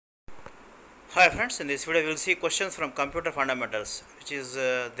Hi friends, in this video we will see questions from computer fundamentals which is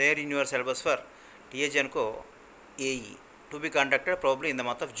there in your syllabus for Tsgenco AE to be conducted probably in the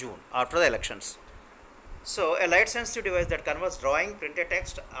month of June after the elections. So a light sensitive device that converts drawing, printed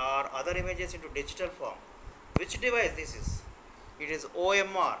text or other images into digital form. Which device this is? It is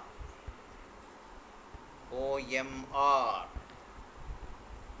OMR. OMR.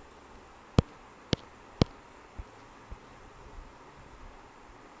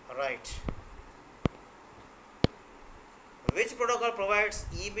 Right. Which protocol provides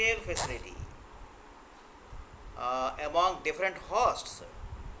email facility among different hosts?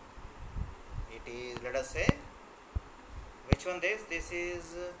 It is, let us say, which one this? This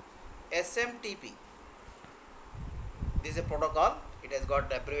is SMTP. This is a protocol. It has got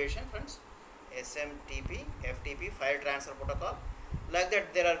the abbreviation, friends. SMTP, FTP, file transfer protocol. Like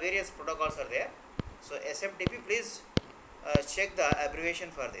that, there are various protocols are there. So SMTP, please check the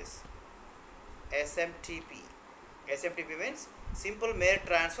abbreviation for this. SMTP. SMTP means Simple Mail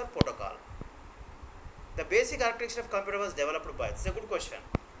Transfer Protocol. The basic architecture of computer was developed by. This is a good question.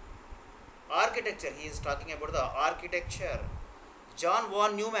 Architecture. He is talking about the architecture. John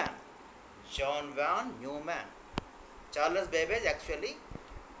von Neumann. John von Neumann. Charles Babbage actually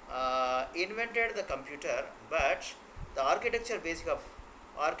invented the computer, but the architecture basic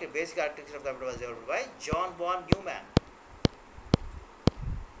architecture of computer was developed by John von Neumann.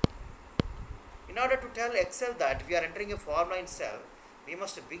 In order to tell Excel that we are entering a formula in cell, we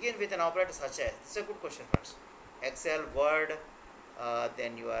must begin with an operator such as. This is a good question, friends. Excel, Word,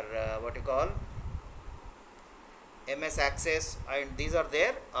 then your what you call MS Access, and these are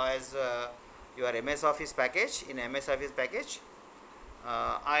there as your MS Office package in MS Office package,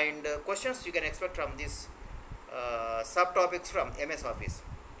 and questions you can expect from these subtopics from MS Office,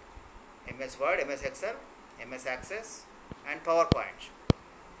 MS Word, MS Excel, MS Access, and PowerPoint.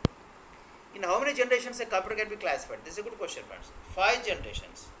 In how many generations a computer can be classified? This is a good question, friends. 5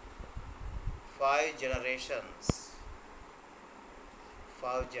 generations. 5 generations.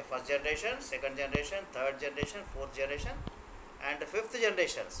 First generation, second generation, third generation, fourth generation, and fifth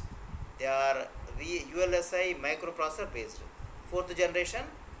generations. They are ULSI microprocessor based. Fourth generation,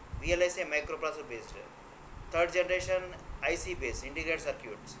 VLSI microprocessor based. Third generation, IC based, integrated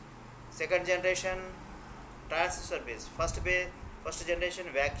circuits. Second generation, transistor based. First generation,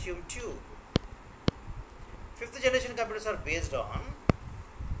 vacuum tube. Fifth generation computers are based on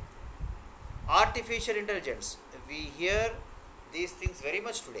artificial intelligence. We hear these things very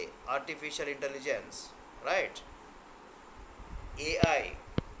much today. Artificial intelligence, right? AI.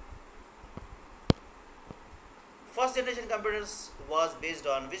 First generation computers was based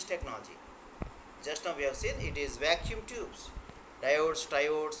on which technology? Just now we have seen it is vacuum tubes, diodes,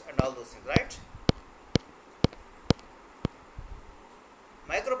 triodes, and all those things, right?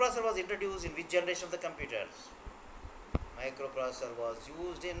 Microprocessor was introduced in which generation of the computers? Microprocessor was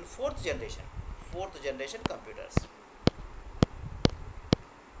used in fourth generation computers.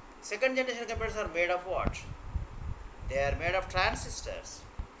 Second generation computers are made of what? They are made of transistors.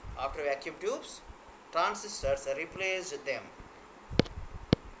 After vacuum tubes, transistors replaced them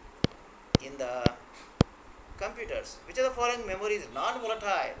in the computers. Which of the following memory is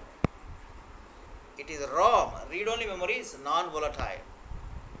non-volatile? It is ROM, read-only memory is non-volatile.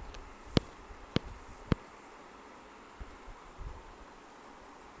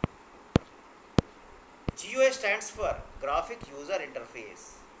 GUI stands for Graphic User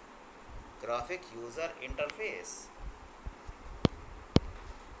Interface. Graphic User Interface.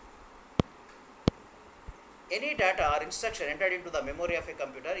 Any data or instruction entered into the memory of a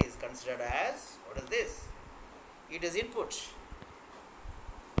computer is considered as, what is this? It is input.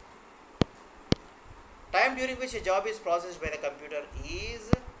 Time during which a job is processed by the computer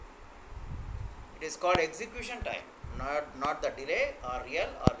is, it is called execution time, not the delay or real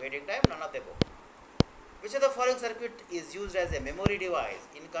or waiting time, none of the above. Which of the following circuit is used as a memory device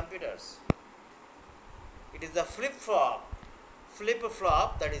in computers? It is the flip-flop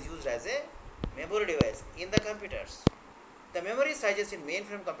that is used as a memory device in the computers. The memory sizes in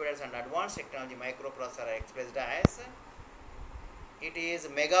mainframe computers and advanced technology microprocessor are expressed as, it is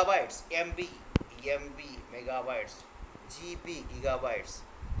megabytes, MB, megabytes, GB, gigabytes,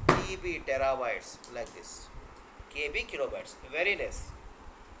 TB, terabytes, like this, KB, kilobytes, very less.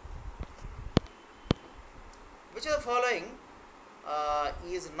 Which of the following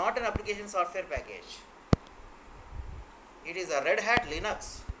is not an application software package? It is a Red Hat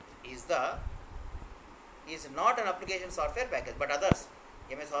Linux is not an application software package, but others,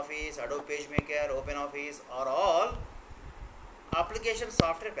 MS Office, Adobe PageMaker, OpenOffice are all application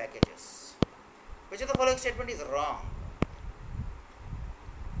software packages. Which of the following statement is wrong?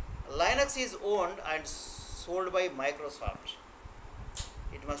 Linux is owned and sold by Microsoft.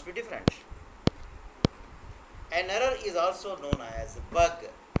 It must be different. An error is also known as bug.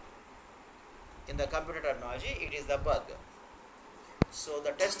 In the computer terminology, it is the bug. So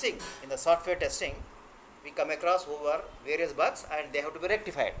the testing, in the software testing, we come across over various bugs and they have to be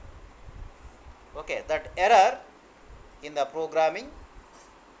rectified. Okay, that error in the programming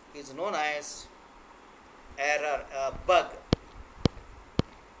is known as error, bug.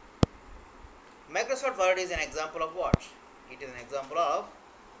 Microsoft Word is an example of what? It is an example of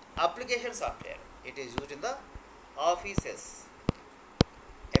application software. It is used in the offices,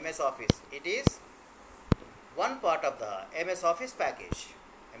 MS Office. It is one part of the MS Office package.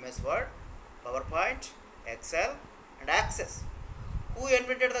 MS Word, PowerPoint, Excel and Access. Who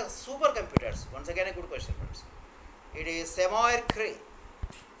invented the supercomputers? Once again a good question, friends. It is Seymour Cray.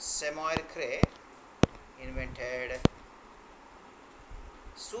 Seymour Cray invented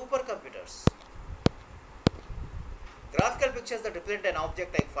supercomputers. Graphical pictures that represent an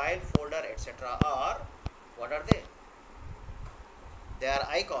object like file, folder, etc. are, what are they? They are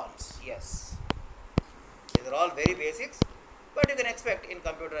icons. Yes. These are all very basics, but you can expect in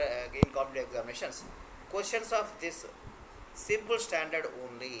computer examinations questions of this simple standard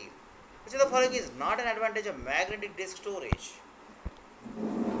only. Which of the following is not an advantage of magnetic disk storage?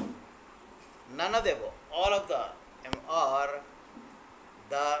 None of the above. All of them are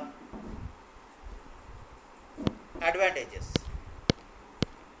the advantages.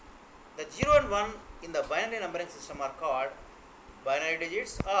 The 0 and 1 in the binary numbering system are called binary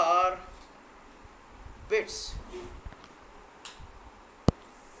digits or bits.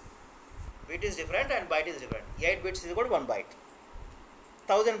 Bit is different and byte is different. 8 bits is equal to 1 byte.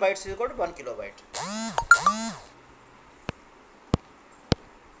 1000 bytes is equal to 1 kilobyte.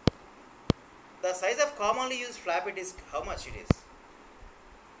 The size of commonly used floppy disk, how much it is?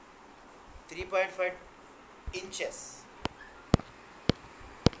 3.5 inches.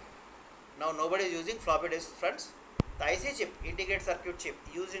 Now nobody is using floppy disk, friends. The IC chip, integrated circuit chip,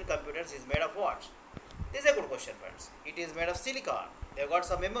 used in computers is made of what? This is a good question, friends. It is made of silicon. They have got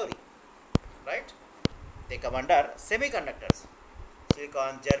some memory, right? They come under semiconductors.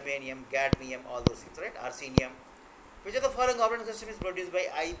 Silicon, germanium, cadmium, all those things, right? Arsenium. Which of the following operating system is produced by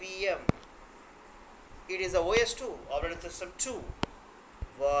IBM? It is the OS2. Operating system 2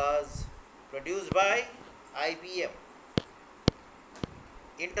 was produced by IBM.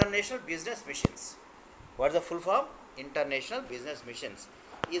 International Business Machines. What is the full form? International Business Machines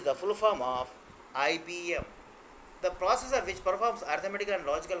is the full form of IBM. The processor which performs arithmetical and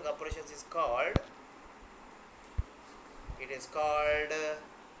logical operations is called, it is called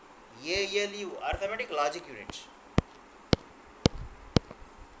ALU, Arithmetic Logic Unit,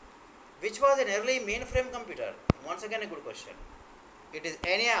 which was an early mainframe computer. Once again a good question. It is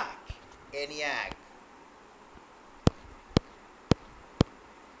ENIAC. ENIAC.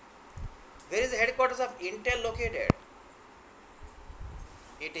 Where is the headquarters of Intel located?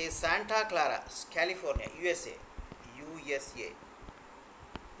 It is Santa Clara, California, USA. USA.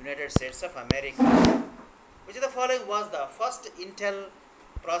 United States of America. Which of the following was the first Intel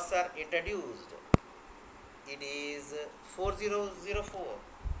processor introduced? It is 4004.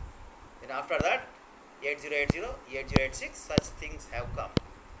 Then after that, 8080, 8086, such things have come.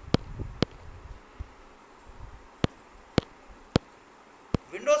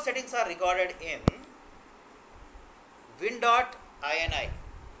 Windows settings are recorded in Win.ini.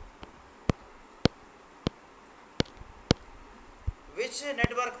 Which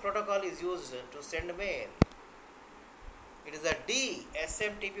network protocol is used to send mail? It is the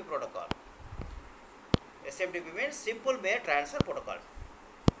SMTP protocol. SMTP means Simple Mail Transfer Protocol.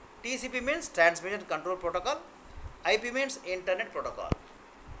 TCP means Transmission Control Protocol. IP means Internet Protocol.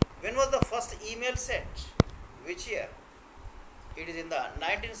 When was the first email sent? Which year? It is in the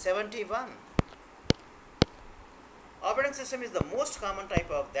 1971. Operating system is the most common type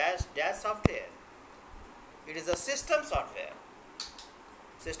of dash software. It is a system software.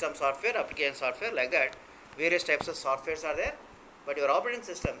 System software, application software, like that. Various types of softwares are there, but your operating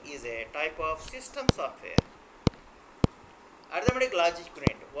system is a type of system software. Arithmetic logic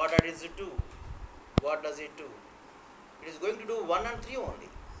unit, what does it do? What does it do? It is going to do 1 and 3 only.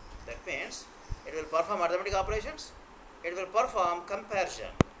 That means it will perform arithmetic operations, it will perform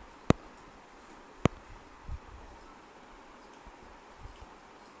comparison.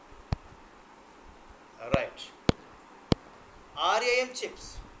 Alright. RAM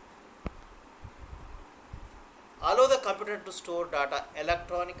chips allow the computer to store data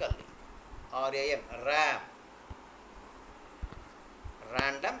electronically. RAM,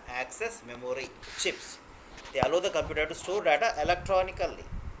 Random Access Memory chips. They allow the computer to store data electronically.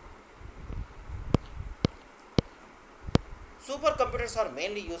 Supercomputers are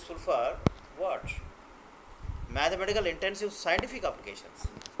mainly useful for what? Mathematical intensive scientific applications.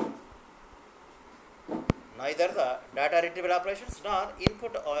 Neither the data retrieval operations nor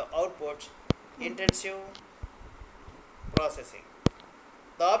input or output intensive processing.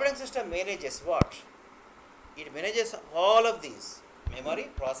 The operating system manages what? It manages all of these: memory,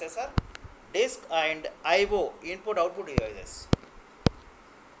 processor, disk and I/O input output devices.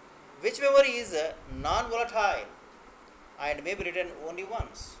 Which memory is non-volatile and may be written only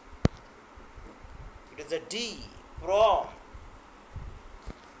once? It is a D, PROM.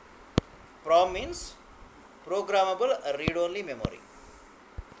 PROM means programmable read-only memory.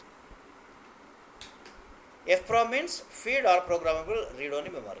 FPROM means feed or programmable read-only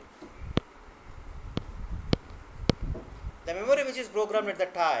memory. The memory which is programmed at the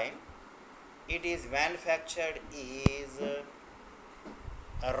time it is manufactured is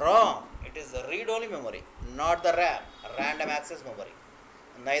a ROM. It is a read-only memory, not the RAM, random access memory.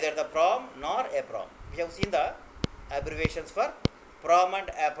 Neither the PROM nor EPROM. We have seen the abbreviations for PROM and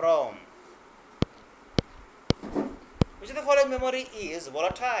EPROM. Which of the following memory is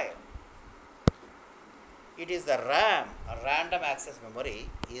volatile? It is the RAM, random access memory,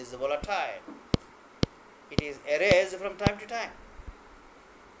 is volatile. It is erased from time to time.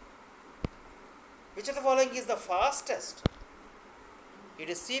 Which of the following is the fastest? It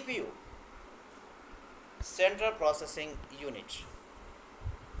is CPU, Central Processing Unit.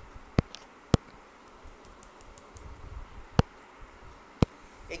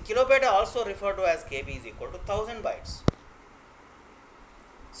 A kilobyte also referred to as KB is equal to 1000 bytes.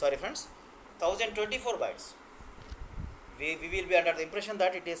 Sorry friends, 1024 bytes. We will be under the impression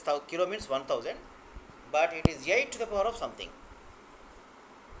that it is kilo means 1000, but it is 8 to the power of something.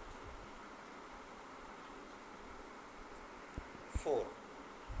 Four.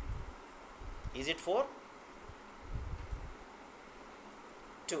 Is it 4?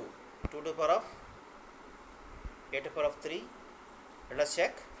 2. 2 to the power of 8 to the power of 3. Let us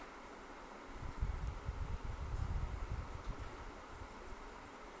check.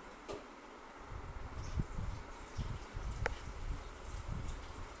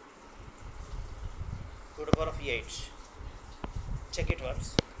 To the power of 8. Check it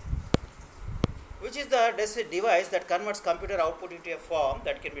once. Which is the device that converts computer output into a form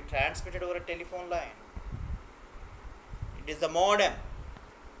that can be transmitted over a telephone line? It is the modem.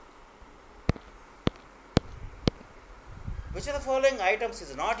 Which of the following items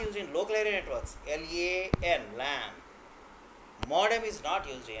is not used in local area networks? LAN, LAN. Modem is not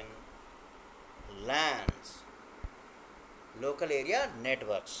used in LANs, local area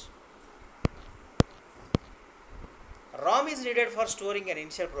networks. ROM is needed for storing an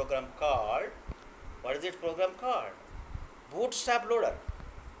initial program called, what is its program called? Bootstrap loader.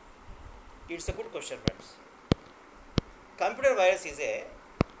 It's a good question, friends. Computer virus is a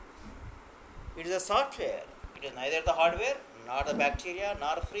software. It is neither the hardware, nor the bacteria,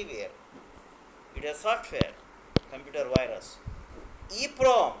 nor freeware. It is software, computer virus.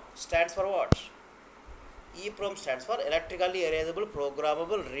 EPROM stands for what? EPROM stands for electrically erasable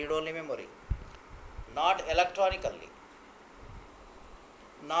programmable read-only memory. Not electronically.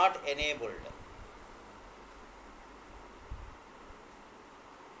 Not enabled.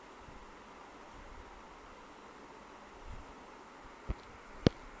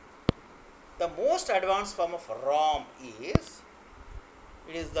 The most advanced form of ROM is,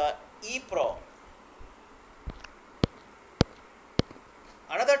 it is the EPROM.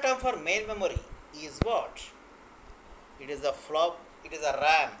 Another term for main memory is what? It is a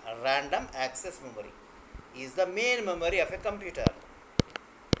RAM, a random access memory. Is the main memory of a computer.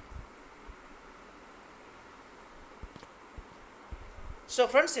 So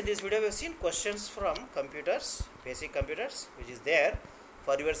friends, in this video we have seen questions from computers, basic computers, which is there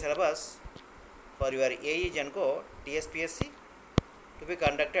for your syllabus, for your AE Tsgenco TSPSC, to be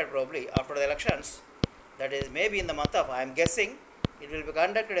conducted probably after the elections. That is maybe in the month of, I am guessing, it will be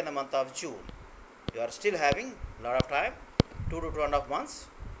conducted in the month of June. You are still having a lot of time, 2 to 2.5 months,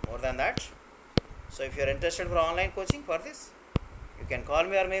 more than that. So if you are interested for online coaching for this, you can call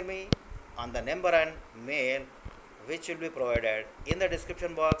me or mail me on the number and mail which will be provided in the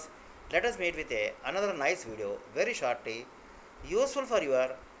description box. Let us meet with another nice video very shortly, useful for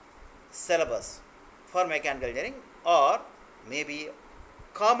your syllabus for mechanical engineering, or maybe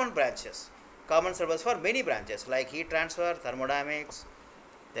common branches, common syllabus for many branches like heat transfer, thermodynamics,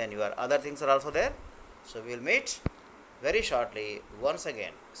 then your other things are also there. So we will meet very shortly once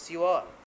again. See you all.